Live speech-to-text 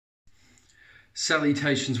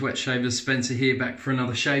Salutations wet shavers, Spencer here, back for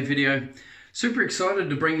another shave video. Super excited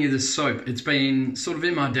to bring you this soap. It's been sort of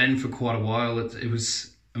in my den for quite a while. It was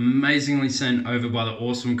amazingly sent over by the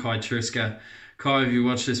awesome Kai Triska. Kai, if you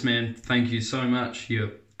watch this, man, thank you so much. You're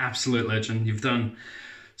an absolute legend. You've done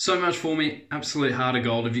so much for me. Absolute heart of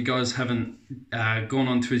gold. If you guys haven't gone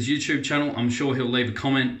onto his YouTube channel, I'm sure he'll leave a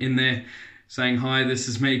comment in there saying, hi, this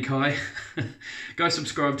is me, Kai. Go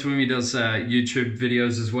subscribe to him. He does YouTube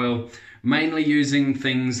videos as well, mainly using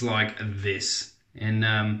things like this.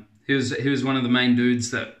 And he was one of the main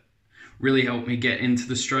dudes that really helped me get into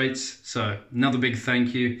the straights. So another big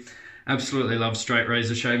thank you. Absolutely love straight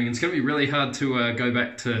razor shaving. It's going to be really hard to go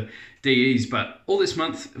back to DEs, but all this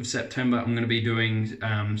month of September, I'm going to be doing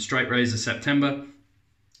straight razor September.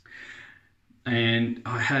 And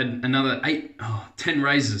I had another 10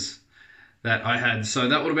 razors that I had. So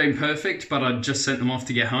that would have been perfect, but I just sent them off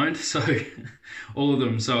to get honed. So all of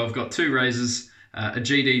them. So I've got 2 razors, a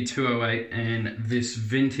GD 208 and this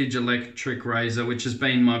vintage electric razor, which has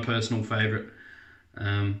been my personal favorite.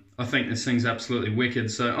 I think this thing's absolutely wicked.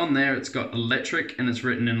 So on there, it's got electric and it's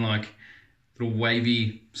written in like little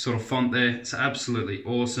wavy sort of font there. It's absolutely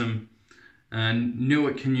awesome. And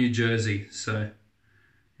Newark, New Jersey. So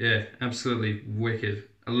yeah, absolutely wicked.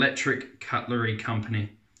 Electric Cutlery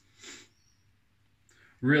Company.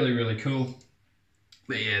 Really, really cool.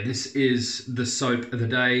 But yeah, this is the soap of the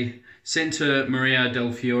day. Santa Maria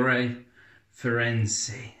del Fiore,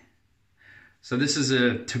 Firenze. So this is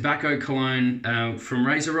a tobacco cologne from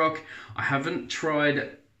Razorock. I haven't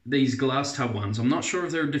tried these glass tub ones. I'm not sure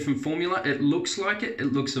if they're a different formula. It looks like it.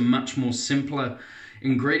 It looks a much more simpler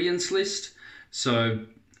ingredients list. So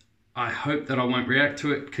I hope that I won't react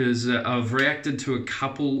to it, because I've reacted to a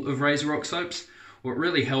couple of Razorock soaps. What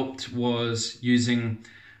really helped was using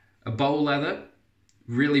a bowl lather,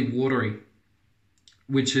 really watery,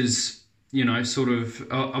 which is, you know, sort of,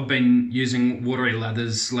 I've been using watery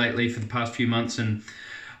lathers lately for the past few months, and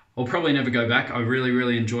I'll probably never go back. I really,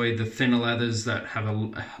 really enjoy the thinner lathers that have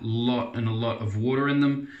a lot of water in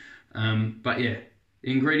them. But yeah,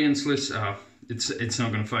 the ingredients list, it's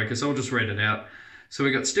not going to focus. I'll just read it out. So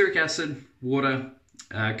we got stearic acid, water,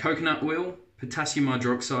 coconut oil, potassium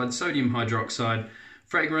hydroxide, sodium hydroxide,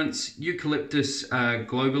 fragrance, eucalyptus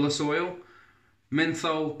globulus oil,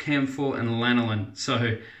 menthol, camphor, and lanolin.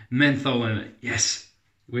 So menthol in it, yes,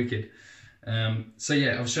 wicked. So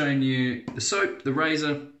yeah, I've shown you the soap, the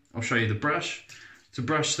razor. I'll show you the brush. It's a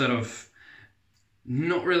brush that I've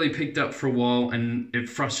not really picked up for a while, and it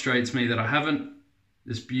frustrates me that I haven't.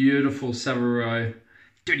 This beautiful Razorock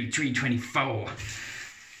 3324,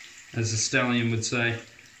 as a stallion would say.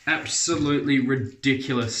 Absolutely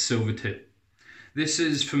ridiculous silver tip. This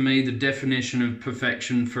is, for me, the definition of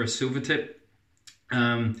perfection for a silver tip.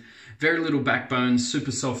 Very little backbone,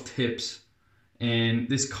 super soft tips, and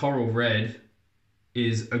this coral red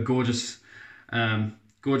is a gorgeous,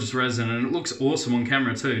 gorgeous resin, and it looks awesome on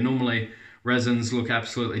camera too. Normally, resins look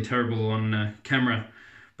absolutely terrible on camera,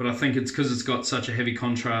 but I think it's because it's got such a heavy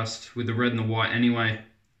contrast with the red and the white anyway. It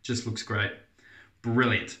just looks great.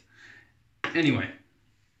 Brilliant. Anyway,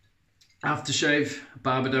 aftershave,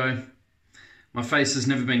 Barbado. My face has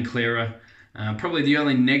never been clearer. Probably the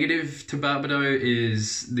only negative to Barbado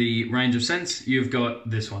is the range of scents. You've got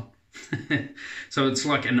this one. So it's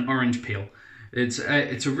like an orange peel. It's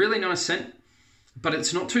a really nice scent, but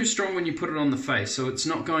it's not too strong when you put it on the face. So it's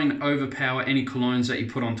not going to overpower any colognes that you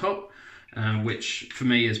put on top, which for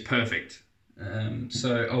me is perfect.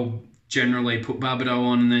 So I'll generally put Barbado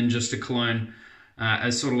on and then just a cologne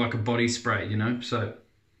as sort of like a body spray, you know. So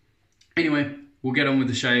anyway, we'll get on with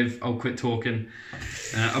the shave. I'll quit talking.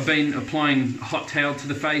 I've been applying a hot towel to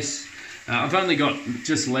the face. I've only got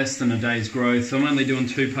just less than a day's growth. I'm only doing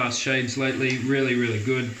 2 pass shaves lately. Really, really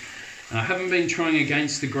good. I haven't been trying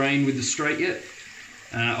against the grain with the straight yet.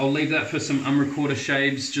 I'll leave that for some unrecorded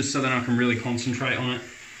shaves, just so that I can really concentrate on it.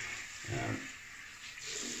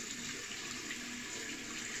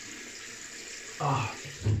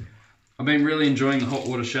 I've been really enjoying the hot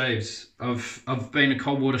water shaves. I've been a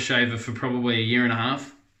cold water shaver for probably a year and a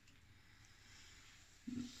half.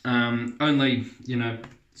 Only, you know,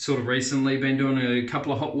 sort of recently been doing a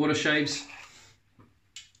couple of hot water shaves,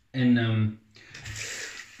 and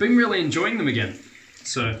been really enjoying them again.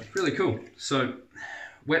 So really cool. So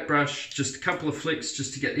wet brush, just a couple of flicks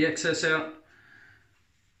just to get the excess out,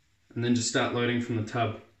 and then just start loading from the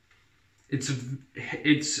tub.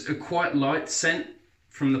 It's a quite light scent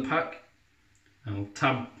from the puck.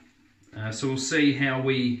 Tub. So we'll see how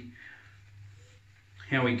we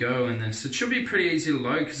go in this. It should be pretty easy to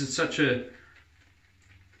load, because it's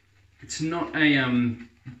not a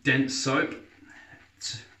dense soap.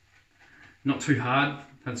 not too hard.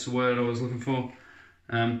 That's the word I was looking for.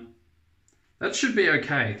 That should be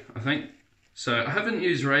okay, I think. So I haven't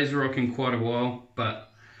used Razorock in quite a while,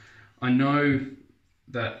 but I know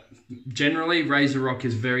that generally Razorock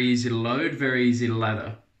is very easy to load, very easy to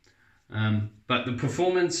lather. But the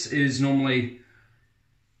performance is normally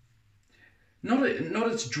not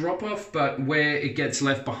its drop off, but where it gets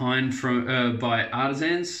left behind from by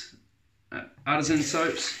artisan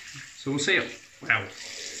soaps. So we'll see it. Wow,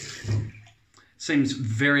 seems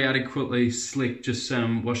very adequately slick. Just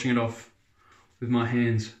washing it off with my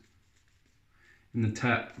hands in the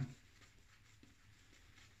tap.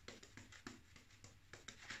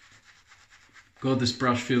 God, this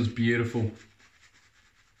brush feels beautiful.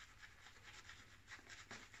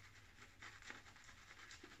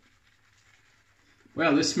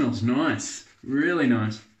 Wow, this smells nice. Really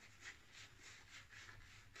nice.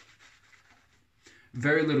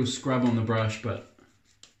 Very little scrub on the brush, but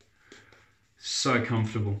so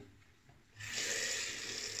comfortable.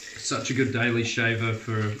 Such a good daily shaver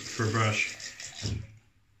for a brush.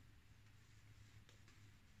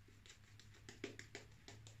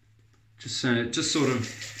 Just sort of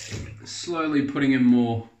slowly putting in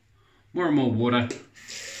more and more water,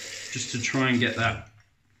 just to try and get that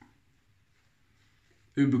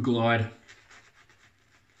uber glide.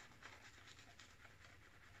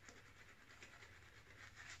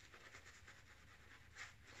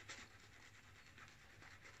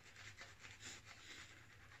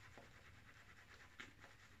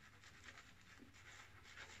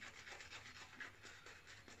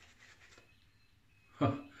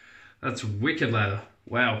 That's wicked lather.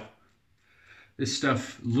 Wow. This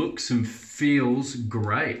stuff looks and feels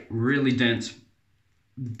great. Really dense.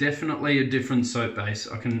 Definitely a different soap base.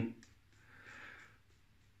 I'm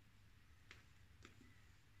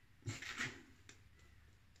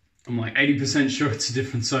like 80% sure it's a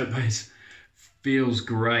different soap base. Feels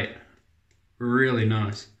great. Really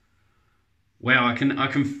nice. Wow, I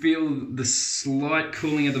can feel the slight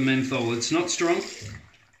cooling of the menthol. It's not strong,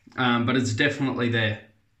 but it's definitely there.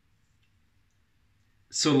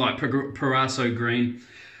 Sort of like Paraso green.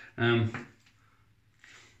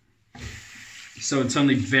 So it's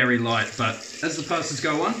only very light, but as the passes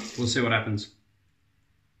go on, we'll see what happens.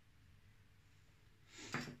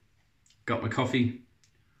 Got my coffee.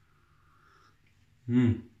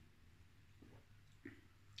 I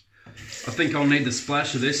think I'll need the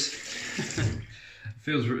splash of this.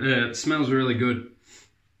 It smells really good.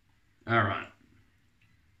 All right.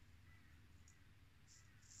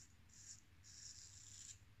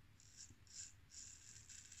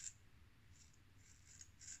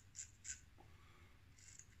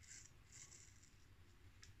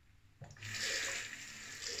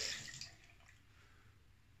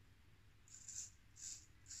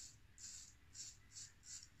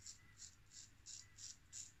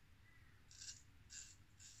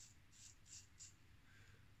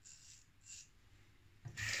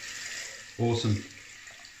 Awesome.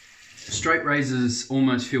 Straight razors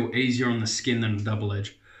almost feel easier on the skin than a double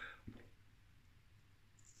edge.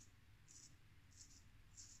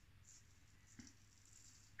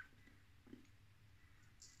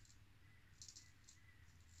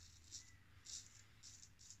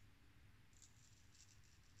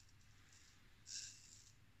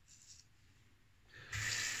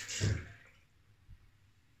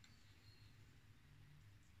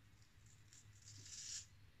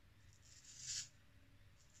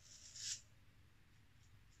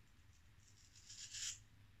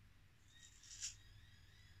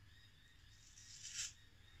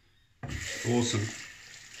 Awesome.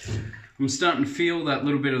 I'm starting to feel that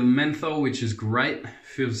little bit of the menthol, which is great.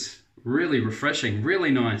 Feels really refreshing, really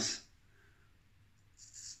nice.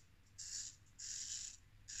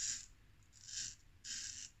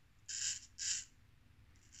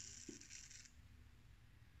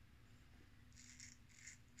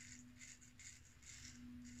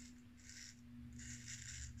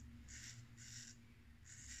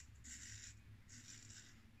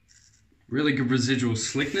 Really good residual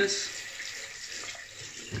slickness.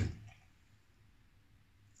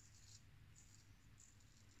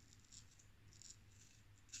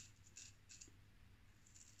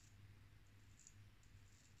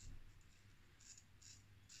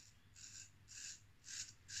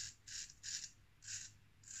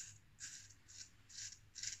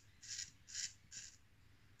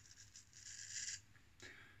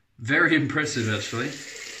 Very impressive, actually.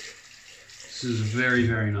 This is very,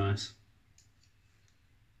 very nice.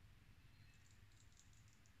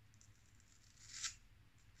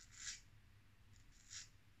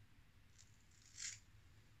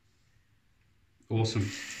 Awesome.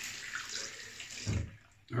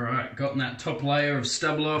 All right, gotten that top layer of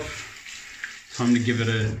stubble off. Time to give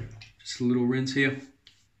it just a little rinse here.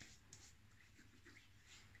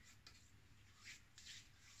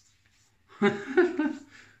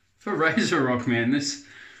 For Razorock, man, this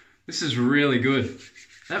is really good.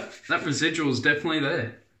 That residual is definitely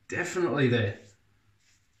there. Definitely there.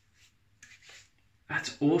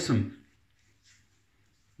 That's awesome.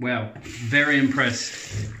 Wow, very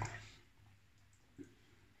impressed.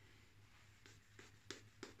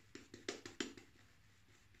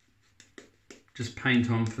 Just paint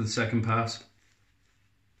on for the second pass.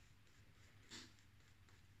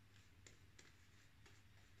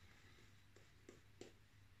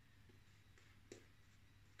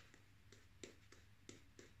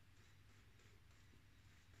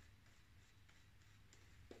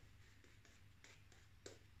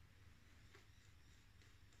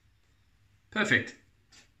 Perfect.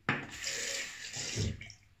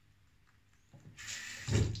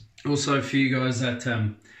 Also, for you guys that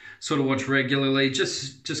sort of watch regularly,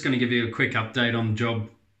 just going to give you a quick update on the job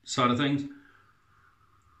side of things.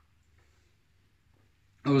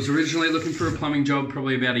 I was originally looking for a plumbing job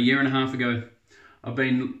probably about 1.5 years ago. I've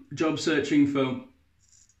been job searching for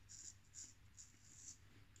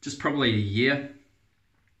just probably a year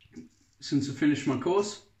since I finished my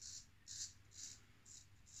course.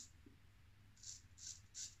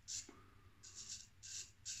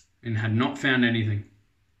 And had not found anything.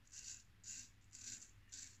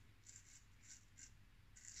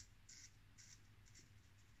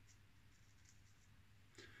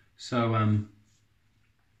 So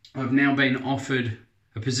I've now been offered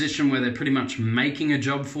a position where they're pretty much making a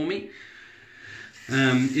job for me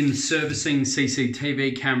in servicing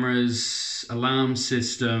CCTV cameras, alarm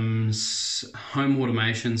systems, home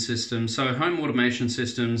automation systems. So home automation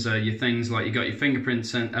systems are your things like you got your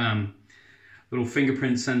fingerprints and little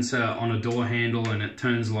fingerprint sensor on a door handle and it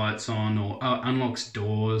turns lights on or unlocks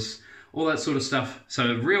doors, all that sort of stuff.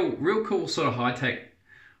 So real cool sort of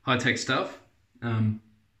high-tech stuff.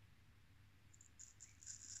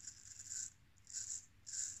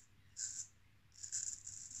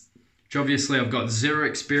 Which obviously I've got 0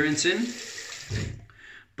 experience in,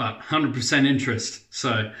 but 100% interest.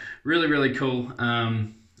 So really, really cool.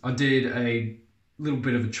 I did a little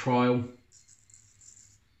bit of a trial.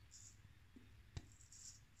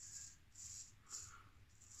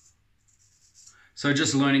 So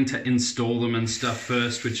just learning to install them and stuff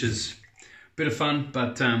first, which is a bit of fun,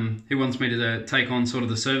 but he wants me to take on sort of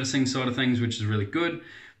the servicing side of things, which is really good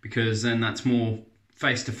because then that's more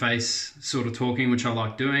face-to-face sort of talking, which I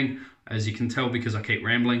like doing, as you can tell because I keep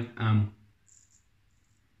rambling.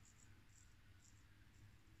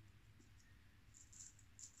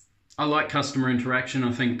 I like customer interaction.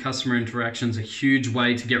 I think customer interaction is a huge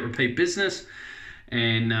way to get repeat business.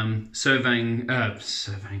 And servicing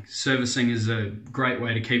is a great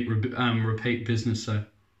way to keep repeat business. So,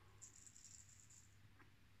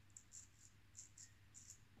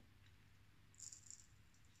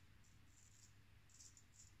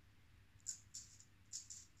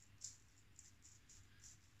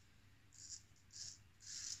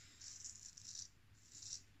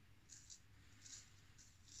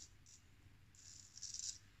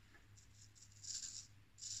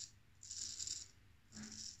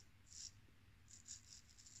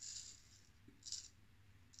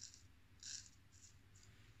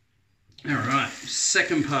 all right,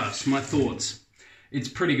 second pass, my thoughts. It's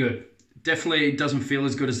pretty good. Definitely doesn't feel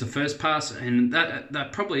as good as the first pass, and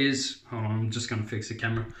that probably is, hold on, I'm just going to fix the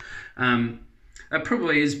camera. That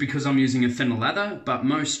probably is because I'm using a thinner lather, but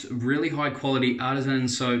most really high quality artisan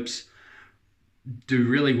soaps do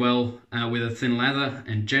really well with a thin lather,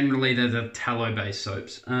 and generally they're the tallow based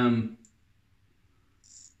soaps.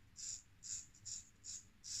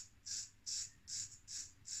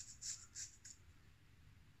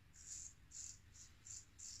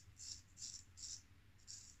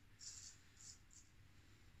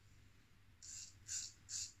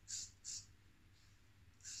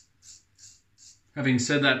 Having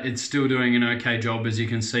said that, it's still doing an okay job, as you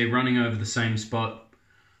can see, running over the same spot.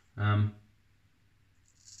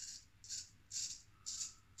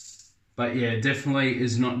 But yeah, definitely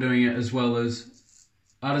is not doing it as well as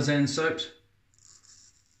artisan soaps.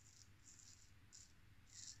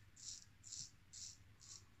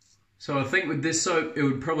 So I think with this soap, it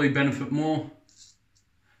would probably benefit more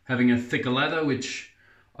having a thicker lather, which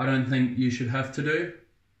I don't think you should have to do.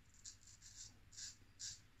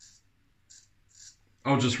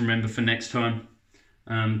 I'll just remember for next time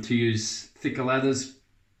to use thicker lathers.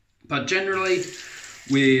 But generally,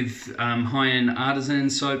 with high-end artisan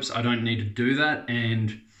soaps, I don't need to do that.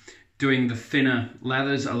 And doing the thinner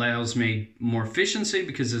lathers allows me more efficiency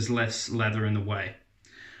because there's less lather in the way.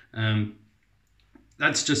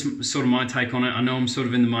 That's just sort of my take on it. I know I'm sort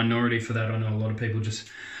of in the minority for that. I know a lot of people just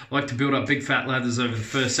like to build up big fat lathers over the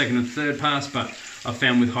first, second and third pass, but I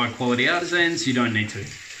found with high quality artisans, you don't need to.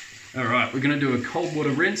 All right, we're gonna do a cold water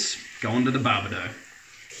rinse, go on to the barber dough.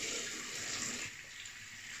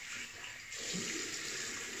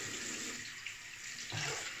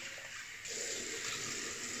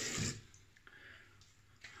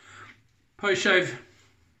 Post-shave,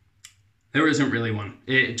 there isn't really one.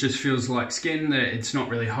 It just feels like skin. It's not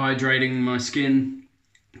really hydrating my skin.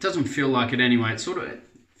 It doesn't feel like it anyway. It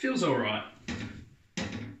feels all right.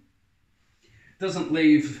 Doesn't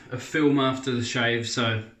leave a film after the shave,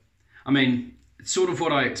 so, I mean, it's sort of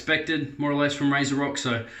what I expected, more or less, from Razorock.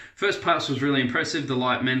 So, first pass was really impressive. The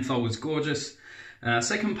light menthol was gorgeous.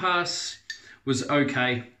 Second pass was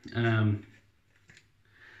okay.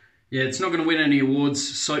 Yeah, it's not going to win any awards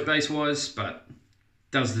soap base wise, but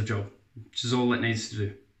does the job, which is all it needs to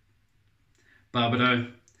do. Barber dough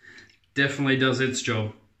definitely does its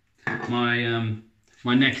job. My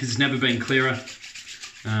neck has never been clearer.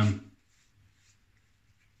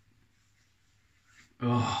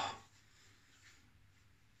 I'll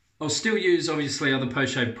still use obviously other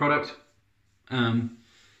post-shave product,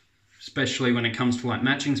 especially when it comes to like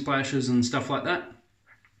matching splashes and stuff like that.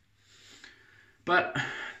 But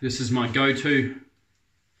this is my go-to,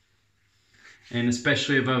 and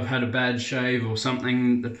especially if I've had a bad shave or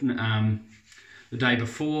something the day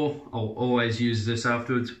before, I'll always use this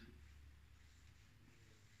afterwards.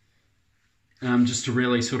 Just to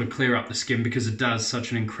really sort of clear up the skin, because it does such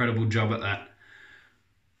an incredible job at that.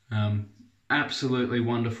 Absolutely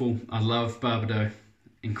wonderful. I love barber dough.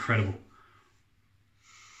 Incredible.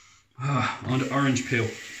 On to orange peel.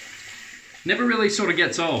 Never really sort of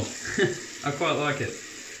gets old. I quite like it.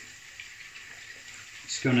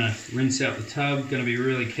 Just gonna rinse out the tub. Gonna be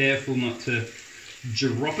really careful not to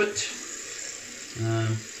drop it.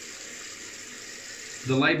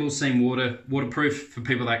 The labels seem waterproof for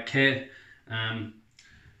people that care,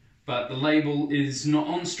 but the label is not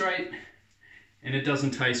on straight and it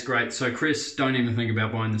doesn't taste great. So Chris, don't even think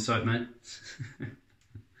about buying the soap, mate.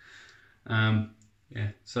 Yeah,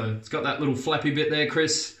 so it's got that little flappy bit there,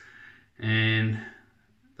 Chris, and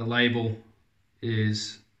the label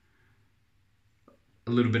is a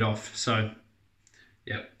little bit off. So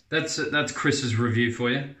yeah, that's Chris's review for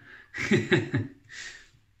you.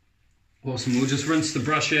 Awesome. We'll just rinse the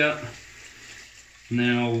brush out, and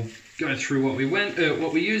then I'll go through what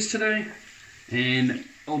we used today, and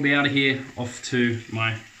I'll be out of here off to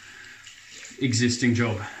my existing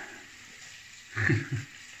job.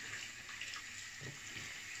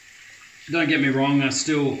 Don't get me wrong, I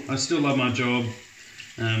still love my job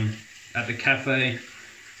at the cafe,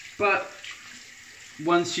 but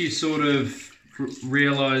once you sort of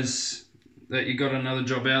realize that you got another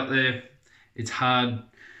job out there, it's hard.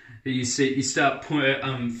 You start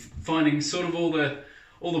finding sort of all the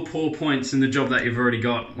poor points in the job that you've already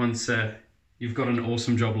got once you've got an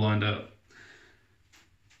awesome job lined up.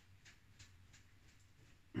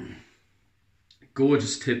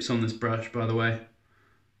 Gorgeous tips on this brush, by the way.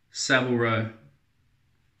 Savile Row.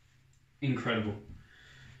 Incredible.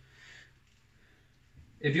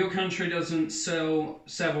 If your country doesn't sell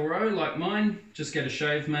Savile Row like mine, just get a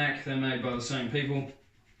Shave Mac. They're made by the same people.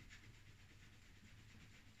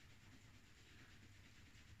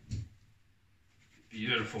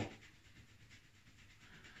 Beautiful.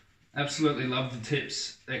 Absolutely love the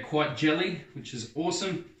tips. They're quite jelly, which is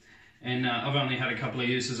awesome. And I've only had a couple of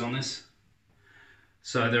uses on this,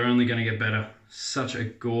 so they're only going to get better. Such a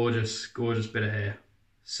gorgeous, gorgeous bit of hair.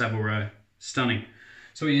 Savile Row. Stunning.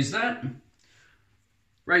 So we use that.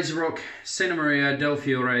 Razorock, Santa Maria del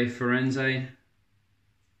Fiore, Firenze.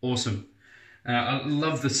 Awesome. I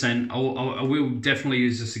love the scent. I will definitely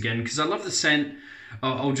use this again because I love the scent.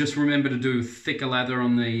 I'll just remember to do thicker lather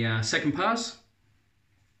on the second pass.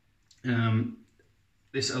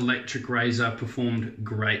 This electric razor performed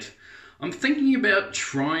great. I'm thinking about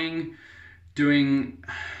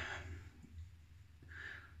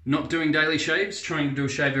not doing daily shaves, trying to do a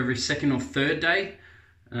shave every second or third day.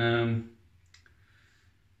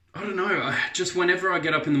 I don't know, just whenever I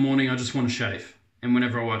get up in the morning, I just want to shave. And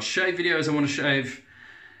whenever I watch shave videos, I want to shave.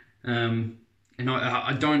 And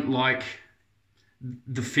I don't like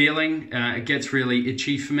the feeling. It gets really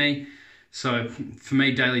itchy for me. So for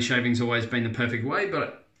me, daily shaving's always been the perfect way,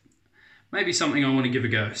 but maybe something I want to give a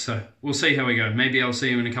go. So we'll see how we go. Maybe I'll see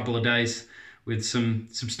you in a couple of days with some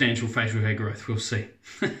substantial facial hair growth. We'll see.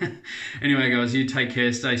 Anyway, guys, you take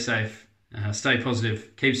care, stay safe, stay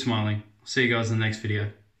positive, keep smiling. See you guys in the next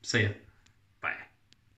video. See ya.